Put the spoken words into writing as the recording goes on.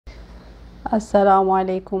Assalamu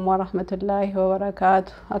alaikum wa rahmatullahi wa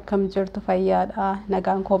barakatuh. Akkam jirtu fayyaadha.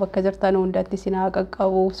 Nagaan koo bakka jirtan hundatti isin haa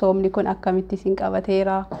qaqqabu. Soomni kun akkamitti isin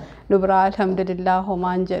qabateera? Nu biraa alhamdulillah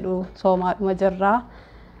homaan jedhu soomaadhuma jirra.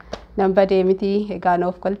 Nan badee miti egaa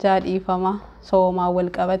nuuf galchaa dhiifama. Soomaan wal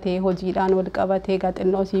qabatee hojiidhaan wal qabatee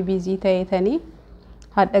gaxinnoo si biizii ta'eetanii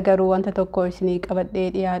hadda garuu wanta tokko isinii qabadhee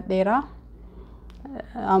dhiyaadheera.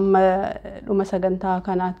 Amma dhuma sagantaa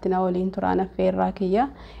kanaatti na waliin turaan affeerraa kiyya.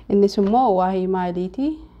 Innis immoo waa'ee maaliiti?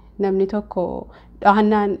 Namni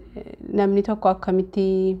tokko akkamitti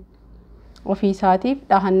ofiisaatiif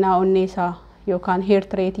dhahannaa onneesaa yookaan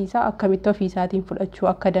heertireetii isaa akkamitti ofiisaatiin fudhachuu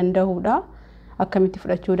akka danda'uudha. Akkamitti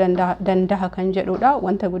fudhachuu danda'a kan jedhudha.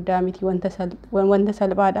 Wanta guddaa miti, wanta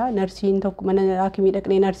salphaadha. Narsiin tokko mana haakimii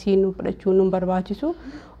dhaqnee narsiin nu fudhachuun nu barbaachisu.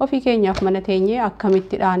 Ofii keenyaaf mana teenyee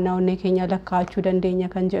akkamitti dhahannaa onnee keenya lakkaa'achuu dandeenya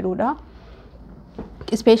kan jedhudha.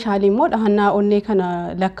 Ispeeshaalii immoo dhahannaa onnee kana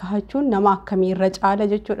lakkaa'achuun nama akkamii irra caala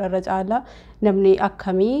jechuudha. Irra caala namni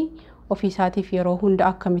akkamii ofiisaatiif yeroo hunda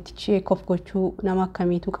akkamitti cheek of gochuu nama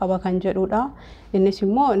akkamiitu qaba kan jedhudha. Innis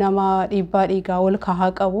immoo nama dhiibbaa dhiigaa ol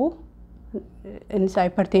kahaa qabu. Innis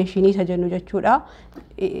hypertension isa jennu jechuudha.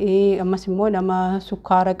 Ammas immoo nama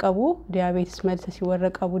sukkaara qabu, diabetes mellitus warra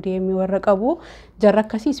qabu, DM warra qabu, jarra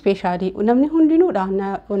akkasii ispeeshaalii namni hundinuu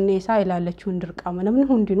dhahannaa onnee isaa ilaallachuu dirqama. Namni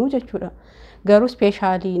hundinuu jechuudha. Garuu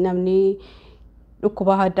ispeeshaalii namni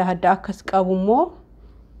dhukkuba adda addaa akkas qabu immoo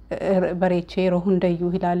bareechee yeroo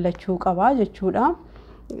hundayyuu ilaallachuu qaba jechuudha.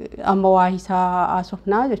 Amma waa isaa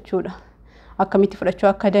haasofnaa jechuudha. Akkamitti fudhachuu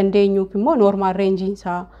akka dandeenyuuf immoo normaal reenjiin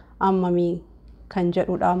isaa ammamii kan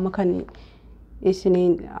jedhudha. Amma kan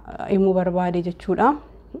isiniin himuu barbaade jechuudha.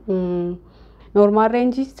 Normaal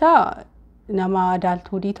reenjiin isaa nama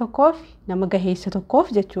adaaltuudii tokkoof nama gaheessa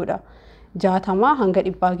tokkoof jechuudha. 60 hanga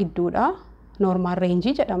 100 gidduudha. Normaal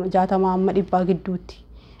reenjii jedhama. 60 hanga 100 gidduutti.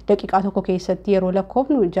 Daqiiqaa tokko keessatti yeroo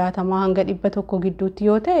lakkoofnu 60 hanga 100 gidduutti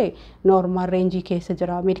yoo ta'e normaal reenjii keessa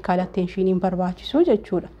jira. Medical attention barbaachisu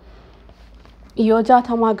jechuudha. Yoo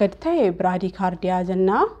 60 gad ta'e biraadikaardiyaa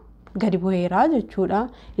jennaa. Gadi bu'eeraa jechuudha.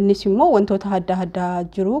 Innis immoo wantoota adda addaa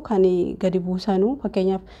jiru kan gadi buusanu.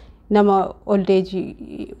 Fakkeenyaaf nama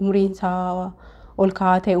oldeejii umriin isaa ol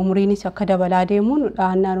ka'aa ta'e umriinis akka dabalaa deemuun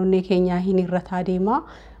dhahannaan onnee keenyaa hin hir'ataa deema.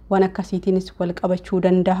 Waan akkasiitiinis wal qabachuu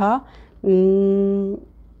danda'a.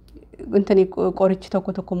 Qorichi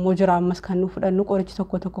tokko immoo jira ammas kan nu fudhannu qorichi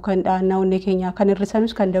tokko kan dhahannaa onnee keenyaa kan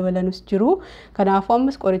hir'isanus kan dabalanus jiru. Kanaafuu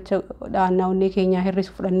ammas qoricha dhahannaa onnee keenyaa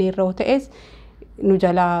hir'isu fudhannee irra ta'es nu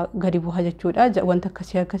jalaa gadi bu'a jechuudha. Wanta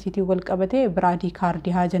akkasiitiin wal qabatee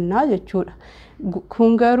biraadikaardiyaa jennaa jechuudha.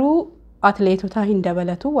 Kun garuu atleetota hin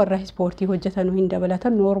dabalatu, warra ispoortii hojjetan hin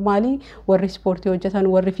dabalatan. Noormaalii warri ispoortii hojjetan,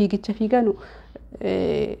 warri fiigicha fiiganu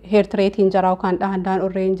heertireetiin jaraa yookaan dhahannaan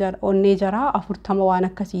onnee jaraa 40 waan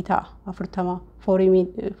akkasii ta'a.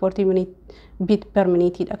 40 beat per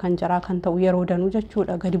minute kan jaraa kan ta'u yeroo danuu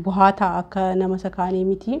jechuudha. Gadi bu'aa ta'a akka nama sakaanii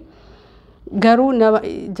miti. Garuu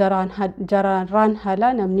jaraan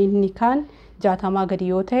haala namni inni kaan 60 gadi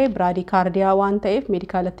yoo ta'e biraadikaardiyaa waan ta'eef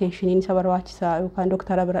medical attention isa barbaachisaa yookaan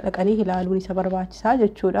doktara bira dhaqanii ilaaluun isa barbaachisaa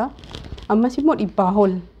jechuudha. Ammas immoo 100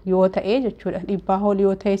 ol yoo ta'e jechuudha. 100 ol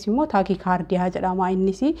yoo ta'es immoo taakikaardiyaa jedhama.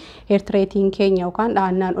 Innis heertireetiin keenya yookaan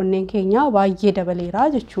dhahannaan onneen keenya baay'ee dabaleera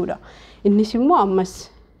jechuudha. Innis immoo ammas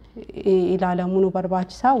ilaalamuu nu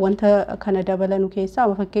barbaachisaa. Wanta kana dabalanu keessaa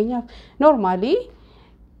fakkeenyaaf noormaalii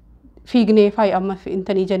fiignee faayi amma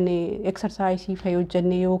intanii jennee eksersaayisii fa'i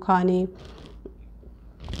hojjennee yookaan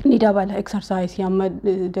ni dabala eksersaayisii amma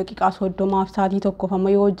daqiiqaa 30 sa'aatii tokkoof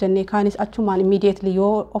amma yoo hojjennee kaanis achumaan immediately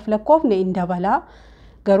yoo of lakkoofne hin dabala.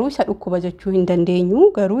 Garuu isa dhukkuba jechuu hin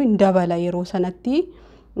dandeenyu. Garuu hin dabala yeroo sanatti.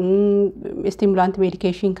 Stimulant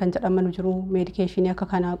medication kan jedhaman jiru. Medication akka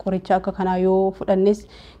kanaa qoricha akka kanaa yoo fudhannes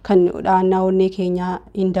kan dhahannaa onnee keenyaa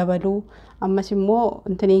hin dabalu. Ammas immoo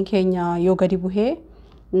intaniin keenya yoo gadi bu'ee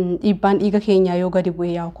dhiibbaan dhiiga keenyaa yoo gadi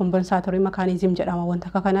bu'e yaa kompensaatorii mekaanizim jedhama. Wanta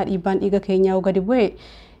akka kanaa dhiibbaan dhiiga keenyaa yoo gadi bu'e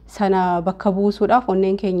sana bakka buusuudhaaf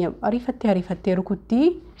onneen keenya ariifattee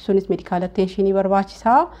rukutti. Sunis medical attention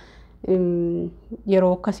barbaachisaa.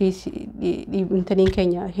 Yeroo akkasiis intaniin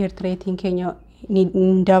keenya heertireetiin keenya ni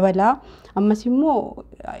dabala. Ammas immoo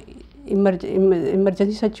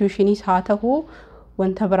emergency situationis haa ta'u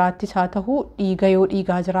wanta biraattis haa ta'u dhiiga yoo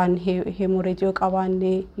dhiigaa jiraan heemoreejii yoo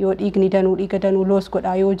qabaanne yoo dhiigni dhiiga danuu loos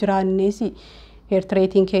godhaa yoo jiraannes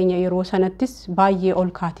heertireetiin keenya yeroo sanattis baay'ee ol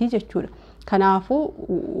kaatii jechuudha. Kanaafuu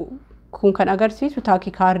kun kan agarsiisu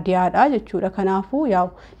taakikaardiyaadha jechuudha. Kanaafuu yaa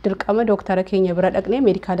dirqama doktara keenya bira dhaqnee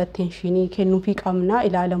medical attention kennuufii qabna,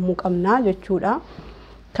 ilaalamuu qabna jechuudha.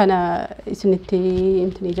 kana isinitti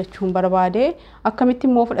intini jechuun barbaade akkamitti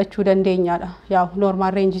immoo fudhachuu dandeenyaadha. Yaa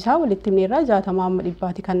normal range isaa walitti himneerra 60 amma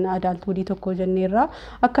 100 kan adaaltuudii tokko jenneerra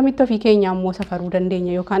akkamitti ofii keenya immoo safaruu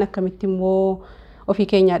dandeenya yookaan akkamitti immoo ofii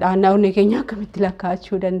keenyaadha naannoo keenya akkamitti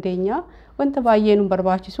lakkaachuu dandeenya. Wanta baay'ee nu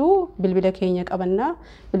barbaachisu bilbila keenya qabanna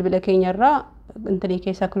bilbila keenyarra intini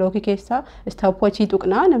keessa klookii keessa stopwatchii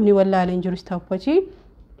tuqna namni wallaaleen jiru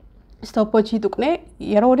stopwatchii tuqne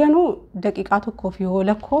yeroo danuu daqiiqaa tokkoof yoo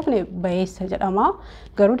lakkoofne bayeessa jedhama.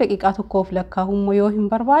 Garuu daqiiqaa tokkoof lakkaa'ummoo yoo hin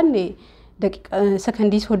barbaanne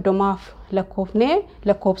sekondii 30f lakkoofne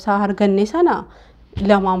lakkoofsa arganne sana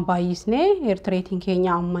lamaan baay'isne heertireetiin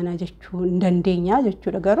keenya ammana jechuu dandeenya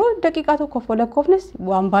jechuudha. Garuu daqiiqaa tokkoof lakkoofnes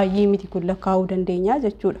waan baay'ee miti kun lakkaa'uu dandeenya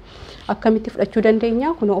jechuudha. Akkamitti fudhachuu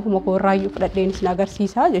dandeenya kun ofuma koorraayyuu fudhadheen isin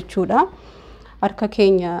agarsiisa jechuudha. Harka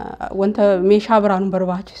keenya wanta meeshaa biraan nu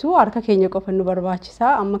barbaachisu harka keenya qofa nu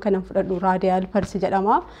barbaachisa. Amma kanan fudhadhu raadiyaal parsi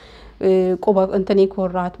jedhama. Quba intanii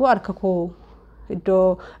koorraatu harka koo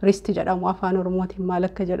iddoo risti jedhamu afaan oromootiin maal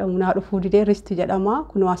akka jedhamu naa dhufuu didee risti jedhama.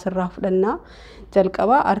 Kun asirraa fudhanna.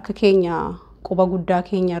 Jalqaba harka keenya quba guddaa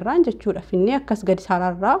keenyarraan jechuudha. Finnee akkas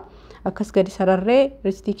gadi sararree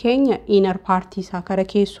risti keenya inner partii isaa kara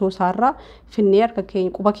keessoo isaarraa finnee harka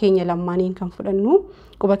keenya quba keenya lamaaniin kan fudhannu.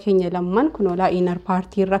 Quba keenya lamaan kunoolaa inner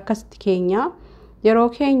partii irra akkasti keenya yeroo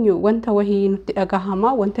keenyu wanta wahii nutti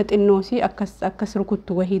dhagahama wanta xinnoosi akkas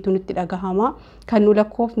rukuttu wahiitu nutti dhagahama kan nu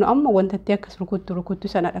lakkoofnu amma wantatti akkas rukuttu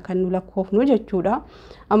sanadha kan nu lakkoofnu jechuudha.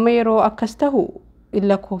 Amma yeroo akkas tahu in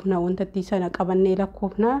lakkoofna wantatti sana qabannee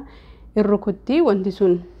lakkoofna irrukutti wanti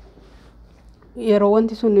sun yeroo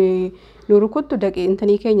wanti sun nu rukuttu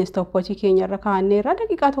intanii keenya stopwatchii keenya irra kaa'anneerra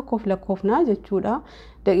daqiiqaa tokkoof lakkoofna jechuudha.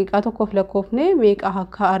 Daqiiqaa tokkoof lakkoofne meeqa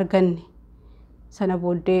akka arganne sana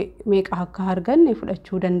booddee meeqa akka arganne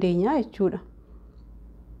fudhachuu dandeenya jechuudha.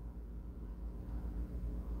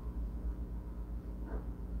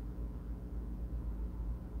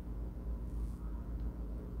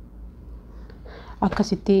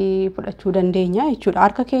 Akkasitti fudhachuu dandeenya jechuudha.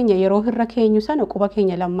 Harka keenya yeroo hirra keenyu sana quba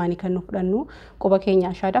keenya lamaanii kan nu fudhannu quba keenya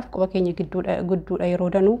ashaadhaaf quba keenya gidduudha yeroo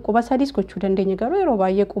danuu quba sadis gochuu dandeenya. Garuu yeroo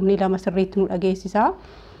baay'ee qubni lama sirriitti nu dhageessisa.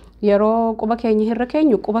 Yeroo quba keenya hirra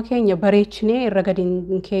keenyu quba keenya bareechinee irra gadi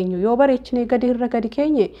keenyu yoo bareechinee gadi irra gadi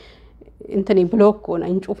keenye intani blookkoon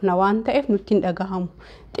hin cufna waan ta'eef nutti hin dhagahamu.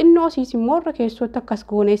 Xinnoo siis immoo irra keessootti akkas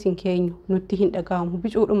goonee sin keenyu nutti hin dhagahamu.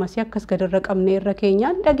 Bicuudhuma si akkas gadirra qabnee irra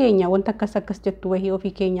keenyaan dhageenya wanta akkas jettu wahii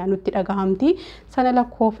ofii keenya nutti dhagahamti sana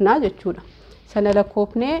lakkoofnaa jechuudha. Sana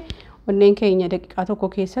lakkoofnee wanneen keenya daqiiqaa tokko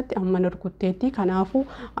keessatti amma nurkutteetti kanaafu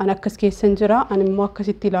an akkas keessan jira an immoo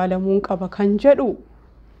akkasitti ilaalamuun qaba kan jedhu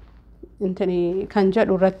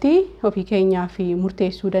irratti ofii keenyaa fi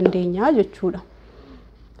murteessuu dandeenya jechuudha.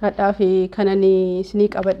 Kadhaa fi kanani isinii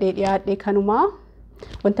qabadhee dhiyaadhee kanumaa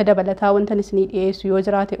wanta dabalataa wanta isinii dhiyeessu yoo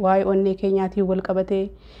jiraate waa'ee onnee keenyaatiin wal qabatee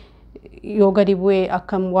yoo gadi bu'ee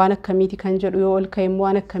akkam waan akkamiiti kan jedhu yoo ol ka'e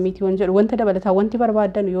waan akkamiiti waan jedhu wanta dabalataa wanti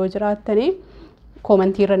barbaadan yoo jiraattanii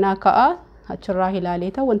koomentii irra naa ka'a achirraa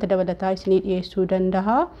ilaaleeta wanta dabalataa isinii dhiyeessuu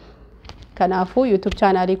danda'a. Kanaafuu YouTube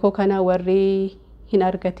chaanaalii koo kana warri hin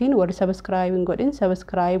argatiin warri subscribe hin godhin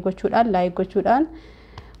subscribe gochuudhaan like gochuudhaan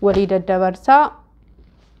walii daddabarsaa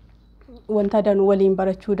wanta danuu waliin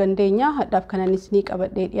barachuu dandeenya. Hadhaaf kanan isinii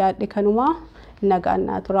qabadhee dhiyaadhe kanumaa nagaan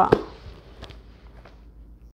naa tura.